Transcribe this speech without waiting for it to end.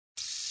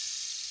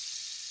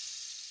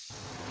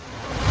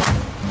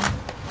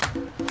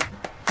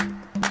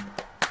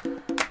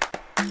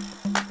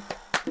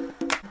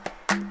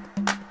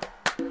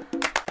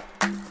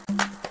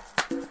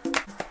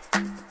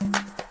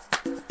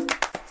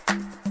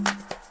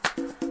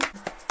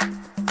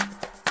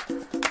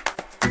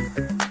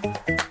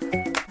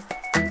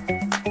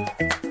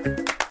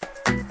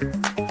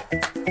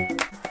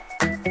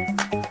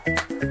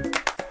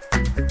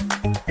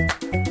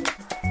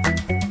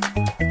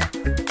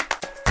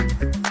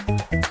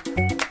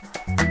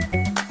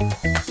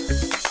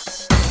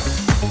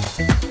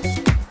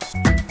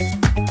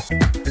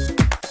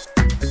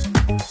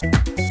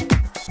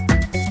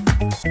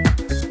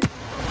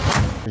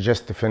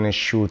just finished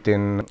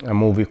shooting a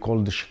movie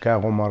called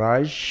Chicago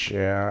Mirage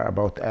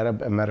about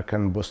Arab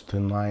American post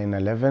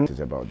 9/11. It's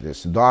about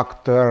this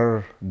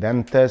doctor,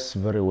 dentist,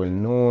 very well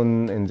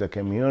known in the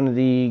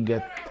community,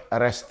 get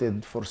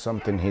arrested for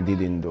something he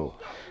didn't do.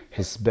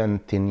 He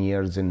spent 10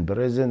 years in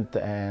prison,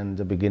 and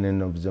the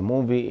beginning of the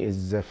movie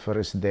is the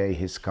first day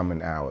he's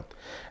coming out.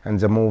 And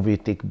the movie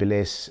takes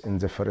place in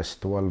the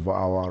first 12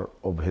 hours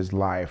of his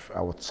life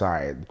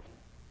outside.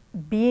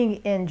 Being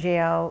in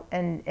jail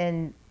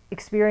and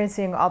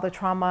experiencing all the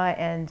trauma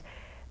and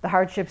the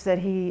hardships that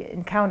he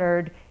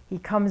encountered, he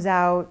comes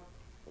out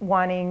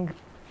wanting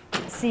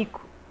to seek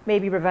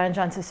maybe revenge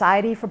on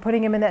society for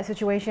putting him in that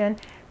situation.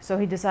 So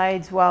he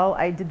decides, well,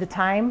 I did the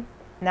time,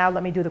 now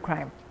let me do the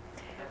crime.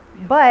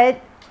 But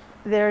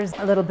there's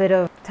a little bit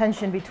of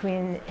tension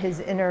between his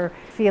inner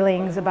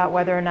feelings about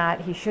whether or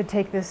not he should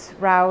take this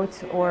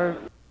route or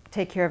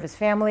take care of his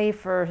family,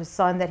 for his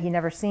son that he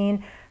never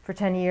seen for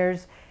 10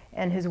 years,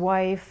 and his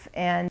wife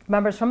and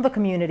members from the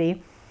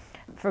community.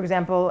 For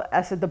example,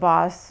 Asad the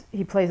boss,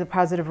 he plays a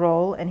positive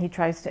role and he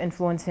tries to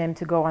influence him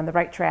to go on the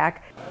right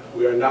track.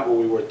 We are not what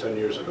we were 10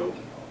 years ago.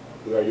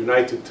 We are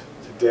united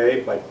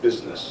today by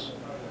business.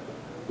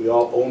 We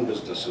all own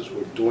businesses.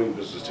 We're doing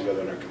business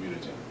together in our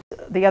community.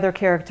 The other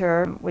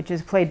character, which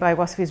is played by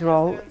Wasfi's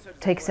role,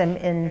 takes him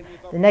in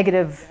the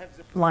negative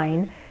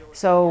line,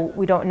 so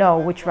we don't know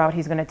which route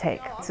he's going to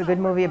take. It's a good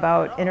movie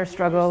about inner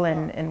struggle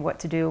and what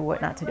to do,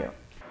 what not to do.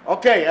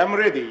 Okay, I'm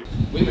ready.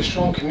 We have a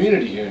strong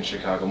community here in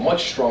Chicago,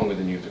 much stronger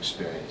than you've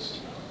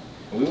experienced.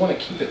 And we want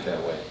to keep it that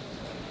way,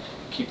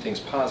 keep things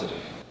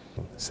positive.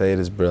 Sayed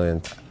is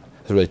brilliant.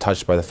 I was really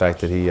touched by the fact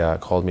that he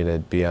called me to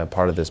be a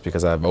part of this,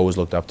 because I've always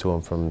looked up to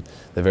him from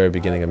the very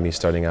beginning of me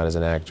starting out as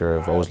an actor.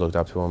 I've always looked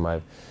up to him.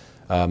 I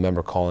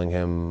remember calling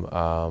him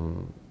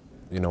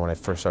you know, when I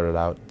first started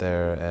out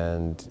there,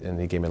 and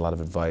he gave me a lot of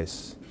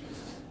advice.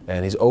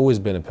 And he's always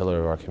been a pillar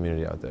of our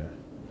community out there.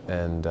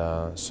 And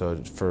so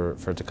for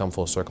it to come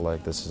full circle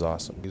like this is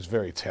awesome. He's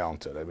very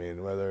talented. I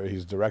mean, whether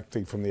he's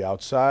directing from the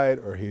outside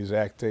or he's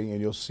acting,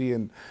 and you'll see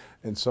in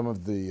some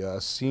of the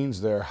scenes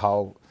there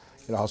how,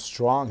 you know, how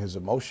strong his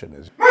emotion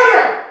is.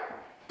 Mother!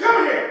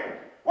 Come here!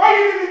 Why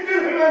did you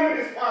kill him and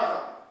his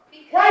father?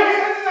 Why he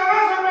said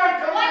another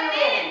man come What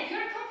did?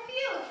 You're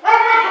confused.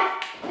 I'm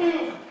not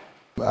confused!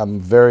 I'm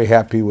very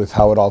happy with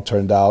how it all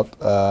turned out.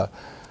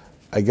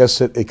 I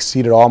guess it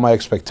exceeded all my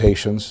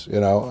expectations. You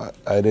know,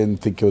 I didn't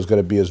think it was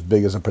going to be as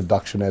big as a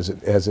production as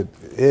it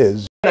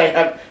is. I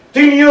have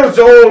 10 years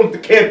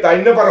old kid.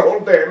 I never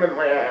hold him in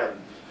my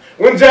hand.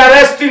 When they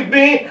arrested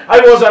me, I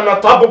was on the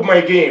top of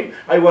my game.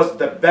 I was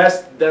the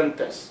best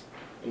dentist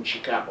in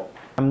Chicago.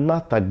 I'm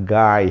not a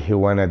guy who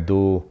wanna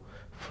do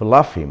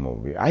fluffy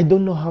movie. I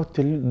don't know how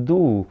to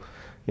do,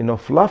 you know,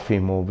 fluffy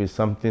movie.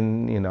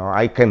 Something, you know,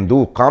 I can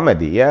do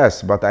comedy,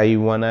 yes, but I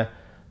wanna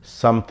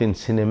something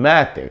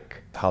cinematic.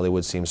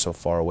 Hollywood seems so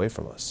far away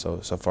from us,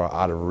 so far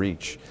out of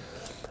reach.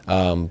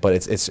 But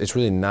it's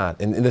really not.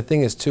 And the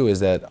thing is too, is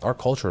that our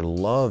culture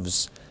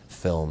loves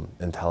film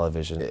and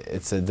television.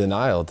 It's a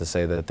denial to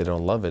say that they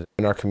don't love it.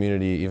 In our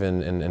community,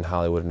 even in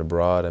Hollywood and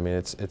abroad, I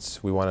mean,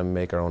 we want to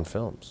make our own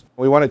films.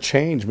 We want to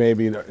change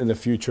maybe in the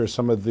future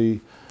some of the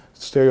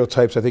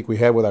stereotypes I think we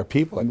have with our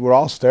people. And we're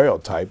all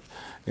stereotyped.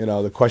 You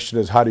know, the question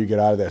is, how do you get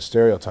out of that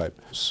stereotype?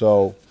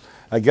 So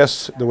I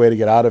guess the way to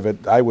get out of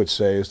it, I would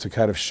say, is to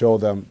kind of show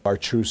them our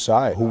true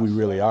side, who we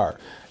really are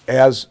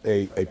as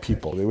a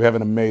people. We have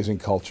an amazing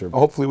culture.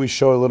 Hopefully we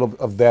show a little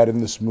of that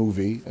in this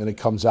movie, and it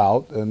comes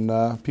out and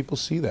people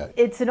see that.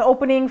 It's an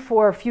opening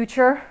for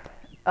future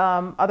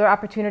other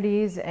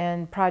opportunities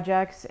and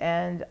projects,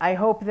 and I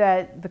hope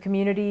that the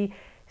community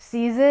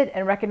sees it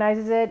and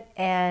recognizes it,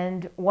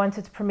 and once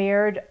it's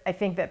premiered, I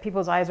think that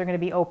people's eyes are going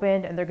to be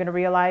opened and they're going to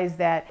realize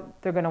that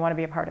they're going to want to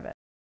be a part of it.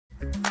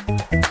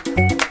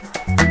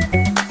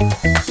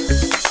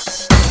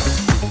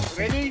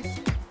 Ready?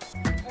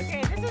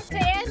 Okay, this is to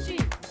Angie.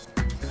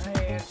 Hi,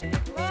 Angie.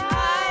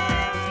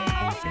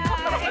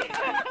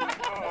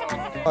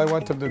 I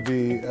want them to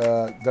be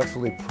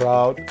definitely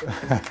proud.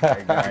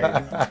 Hey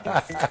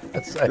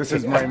guys, this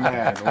is my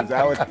man.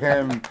 Without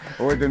him,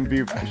 it wouldn't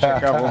be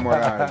Chicago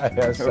Mirage.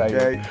 Yes,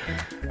 okay?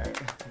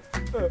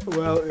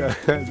 Well,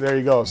 there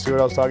you go. See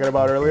what I was talking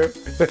about earlier?